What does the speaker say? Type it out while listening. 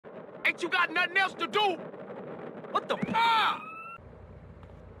Ain't you got nothing else to do? What the fuck?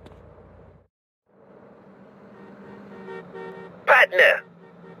 Partner.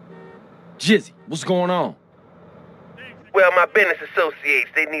 Jizzy, what's going on? Well, my business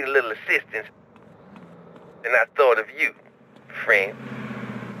associates, they need a little assistance. And I thought of you, friend.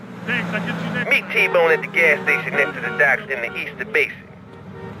 Thanks, I'll get you next Meet T-Bone at the gas station next to the docks in the Easter Basin.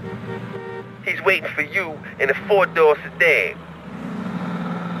 He's waiting for you in a 4-door sedan.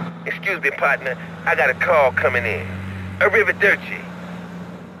 Excuse me, partner. I got a call coming in. Arrivederci.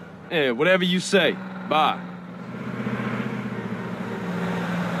 Yeah, whatever you say. Bye.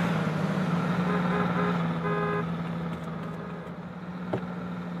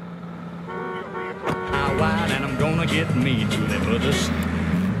 wide, and I'm gonna get me to them others.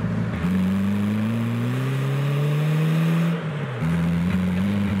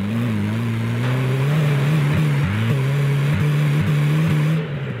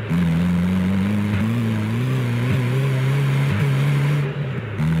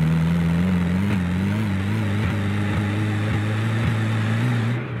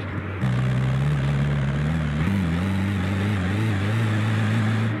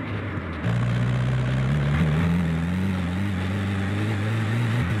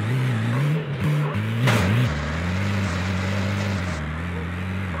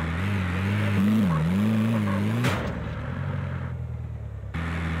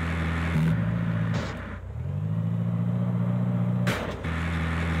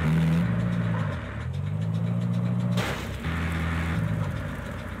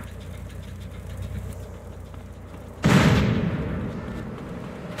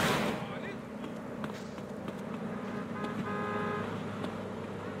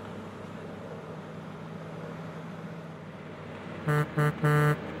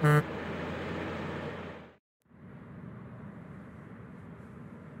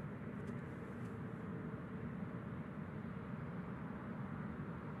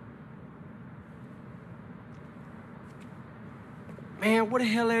 Man, where the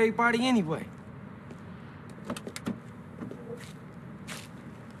hell everybody anyway?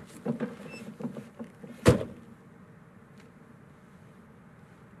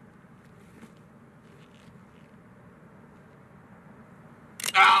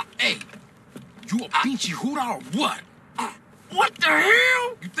 Hey, you a pinchy hooter or what? What the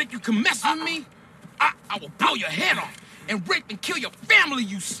hell? You think you can mess with me? I will blow your head off and rape and kill your family,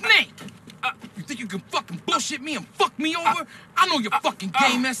 you snake! You think you can fucking bullshit me and fuck me over? I know your fucking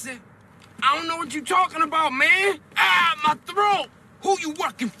game, that's it. I don't know what you talking about, man. My throat! Who you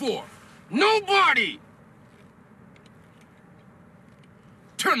working for? Nobody!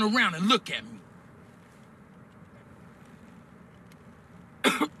 Turn around and look at me.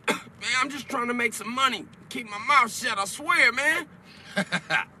 Man, I'm just trying to make some money. Keep my mouth shut, I swear, man.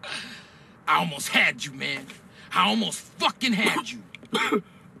 I almost had you, man. I almost fucking had you.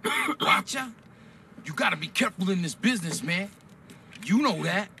 Watcha? You gotta be careful in this business, man. You know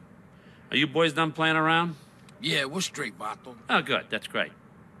that. Are you boys done playing around? Yeah, we're straight, Vato. Oh, good. That's great.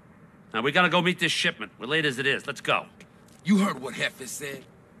 Now, we gotta go meet this shipment. We're late as it is. Let's go. You heard what Hefe said.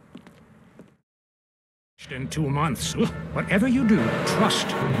 In 2 months. Whatever you do, trust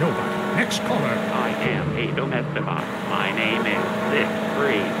nobody. Next caller. I am a domesticbot. My name is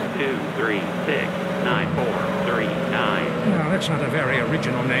 632369439. Well, that's not a very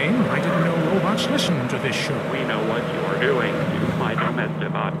original name. I didn't know robots listened to this show. We know what you are doing to my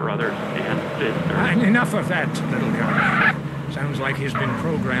domesticbot brothers and sisters. Enough of that, little guy. Sounds like he's been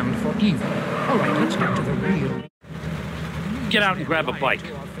programmed for evil. All right, let's get to the real... Get out and grab a bike.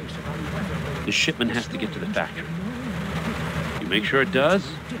 The shipment has to get to the factory. You make sure it does,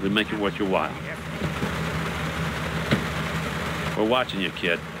 we'll make it worth your while. We're watching you,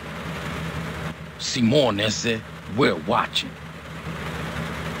 kid. Simon, ese, we're watching.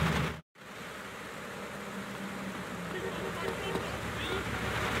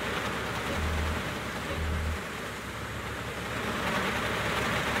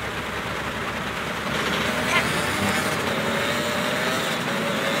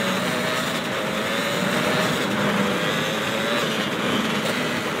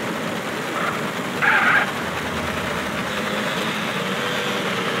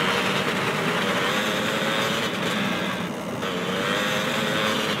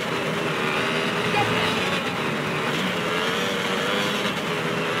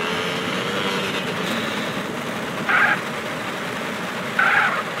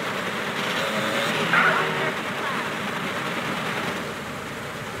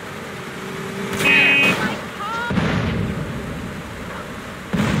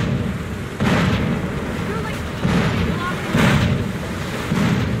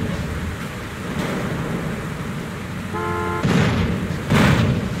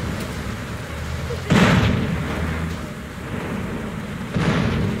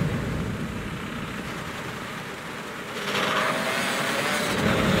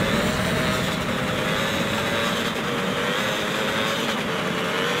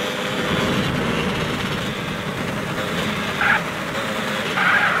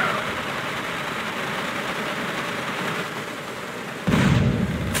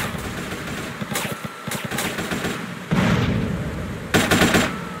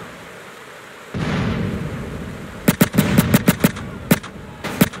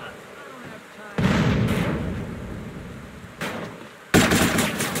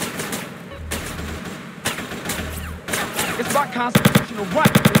 It's my constitutional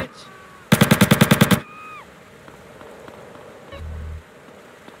right, bitch.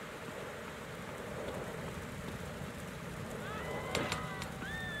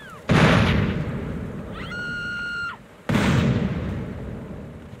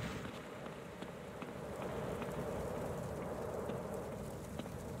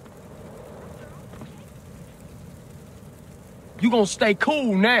 You gonna stay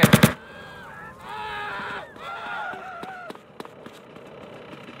cool now.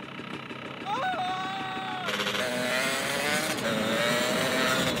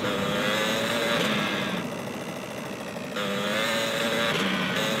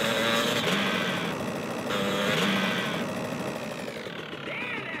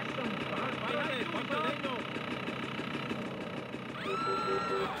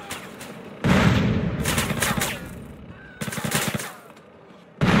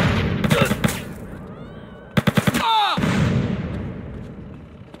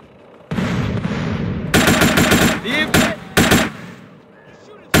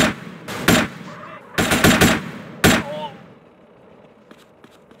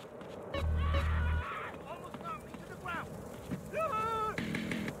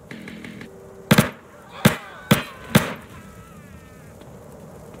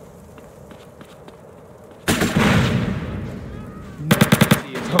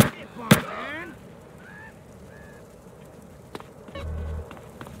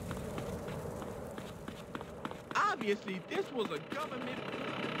 Obviously, this was a government...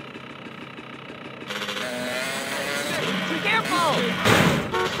 Be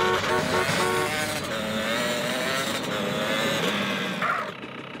careful!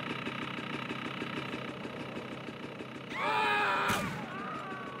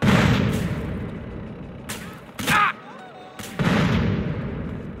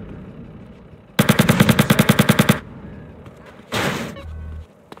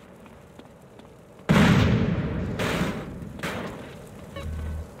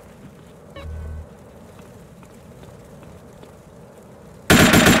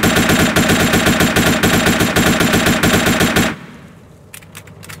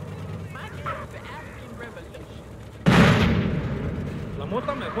 La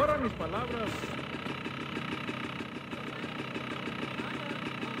mota mejora mis palabras.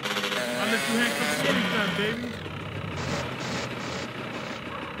 I'll let you hang up anytime, baby.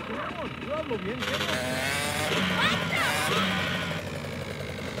 Yo hablo bien,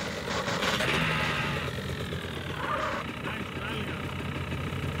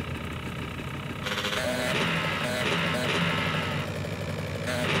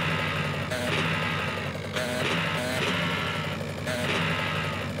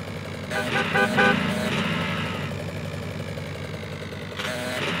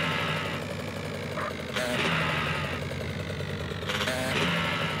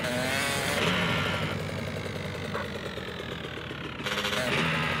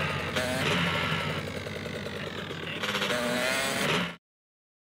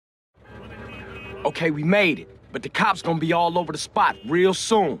 Okay, we made it, but the cops gonna be all over the spot real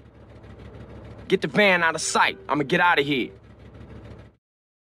soon. Get the van out of sight. I'ma get out of here.